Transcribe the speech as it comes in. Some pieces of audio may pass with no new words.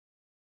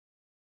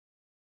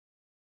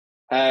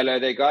Hello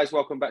there guys,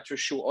 welcome back to a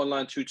short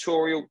online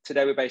tutorial.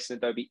 Today we're based in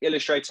Adobe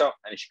Illustrator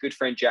and it's your good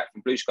friend Jack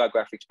from Blue Sky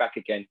Graphics back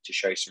again to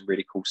show you some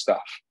really cool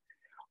stuff.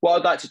 What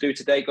I'd like to do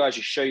today guys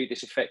is show you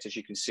this effect as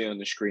you can see on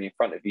the screen in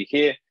front of you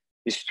here.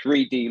 This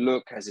 3D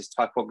look as this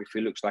typography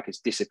looks like it's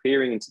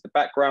disappearing into the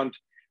background,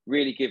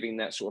 really giving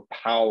that sort of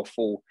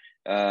powerful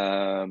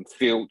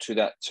feel to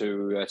that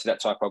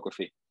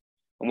typography.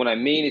 And what I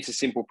mean, it's a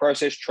simple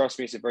process. Trust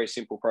me, it's a very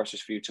simple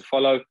process for you to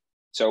follow.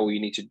 So all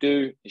you need to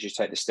do is just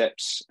take the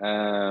steps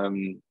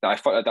that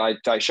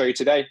I show you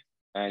today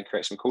and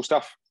create some cool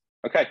stuff.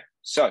 Okay,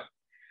 so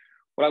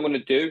what I'm going to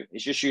do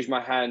is just use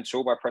my hand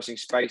tool by pressing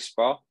space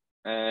bar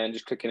and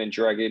just clicking and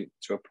dragging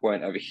to a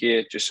point over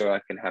here just so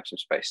I can have some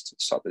space to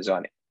start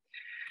designing.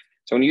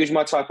 So I'm going to use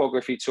my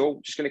typography tool.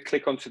 I'm just going to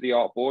click onto the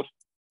artboard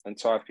and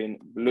type in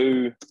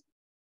Blue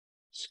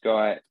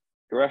Sky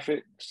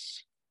Graphics.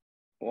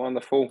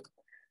 Wonderful.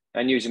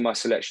 And using my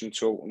selection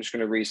tool, I'm just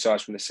going to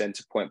resize from the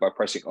center point by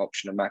pressing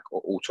Option on Mac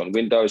or Alt on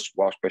Windows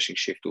whilst pressing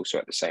Shift also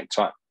at the same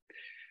time.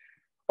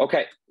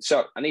 Okay,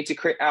 so I need to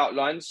create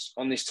outlines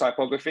on this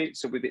typography.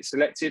 So with it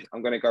selected,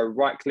 I'm going to go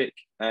right click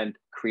and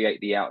create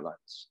the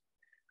outlines.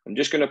 I'm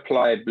just going to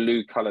apply a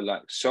blue color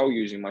like so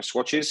using my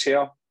swatches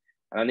here.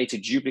 And I need to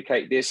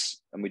duplicate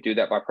this. And we do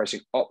that by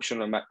pressing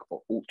Option on Mac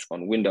or Alt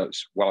on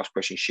Windows whilst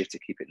pressing Shift to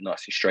keep it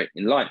nice and straight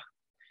in line.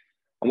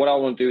 And what I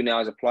want to do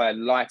now is apply a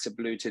lighter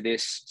blue to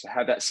this. So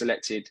have that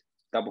selected,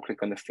 double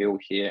click on the fill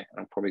here. And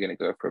I'm probably going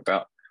to go for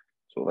about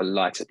sort of a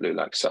lighter blue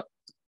like so.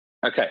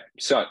 Okay,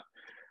 so I'm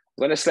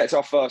going to select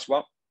our first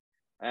one.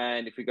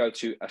 And if we go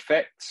to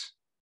Effect,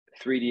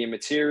 3D and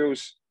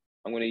Materials,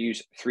 I'm going to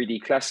use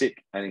 3D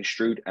Classic and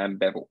Extrude and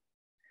Bevel.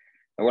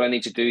 And what I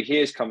need to do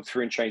here is come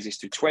through and change this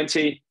to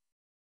 20,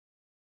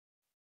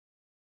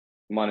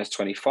 minus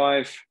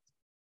 25,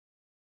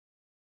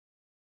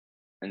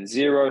 and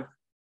 0.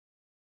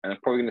 And I'm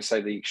probably going to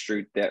say the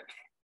extrude depth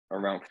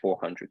around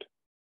 400.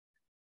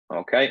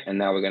 Okay, and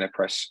now we're going to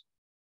press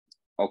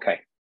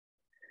OK.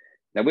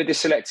 Now with this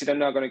selected, I'm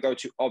now going to go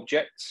to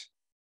Object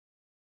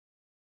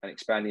and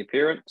expand the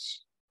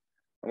appearance.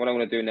 And what I'm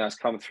going to do now is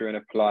come through and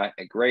apply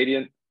a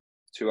gradient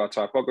to our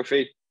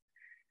typography.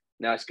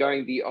 Now it's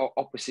going the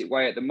opposite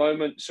way at the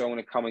moment. So I'm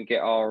going to come and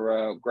get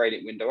our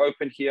gradient window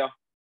open here.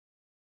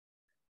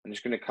 I'm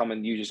just going to come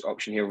and use this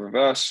option here,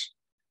 reverse.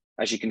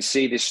 As you can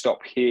see, this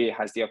stop here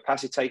has the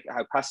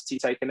opacity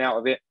taken out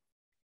of it.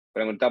 But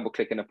I'm going to double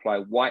click and apply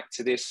white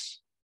to this,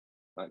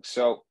 like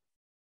so.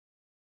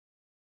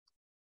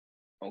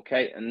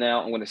 Okay, and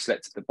now I'm going to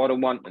select the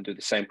bottom one and do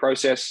the same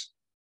process.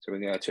 So we're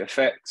going to go to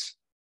Effect,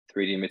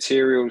 3D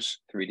Materials,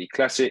 3D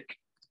Classic,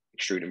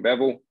 Extrude and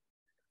Bevel.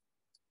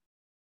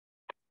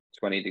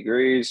 20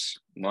 degrees,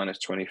 minus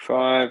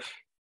 25,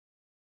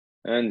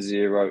 and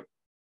 0.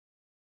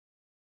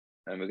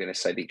 And we're going to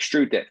say the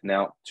extrude depth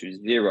now to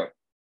 0.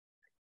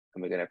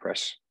 And we're going to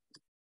press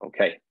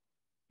OK.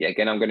 Yeah,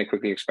 again, I'm going to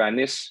quickly expand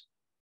this.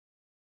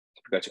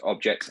 So we go to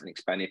Object and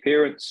expand the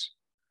appearance.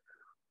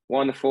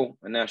 Wonderful.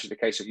 And now it's just a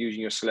case of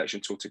using your selection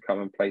tool to come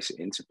and place it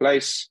into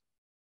place.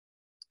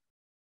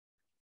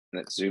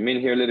 Let's zoom in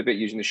here a little bit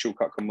using the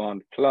shortcut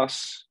Command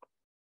plus.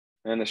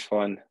 And let's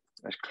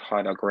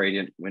hide our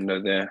gradient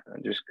window there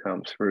and just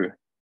come through.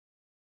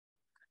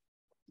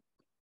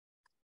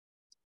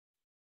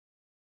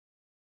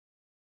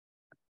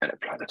 And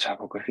apply the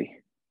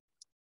typography.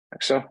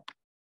 Like so.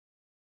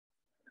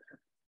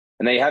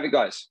 And there you have it,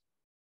 guys.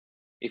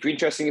 If you're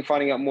interested in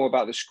finding out more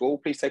about the school,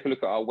 please take a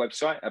look at our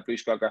website at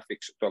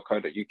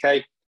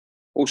blueskygraphics.co.uk.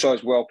 Also,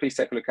 as well, please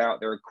take a look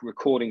out. There are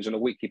recordings on a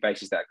weekly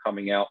basis that are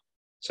coming out.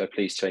 So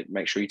please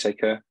make sure you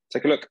take a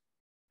look.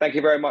 Thank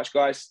you very much,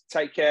 guys.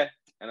 Take care,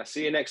 and I'll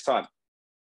see you next time.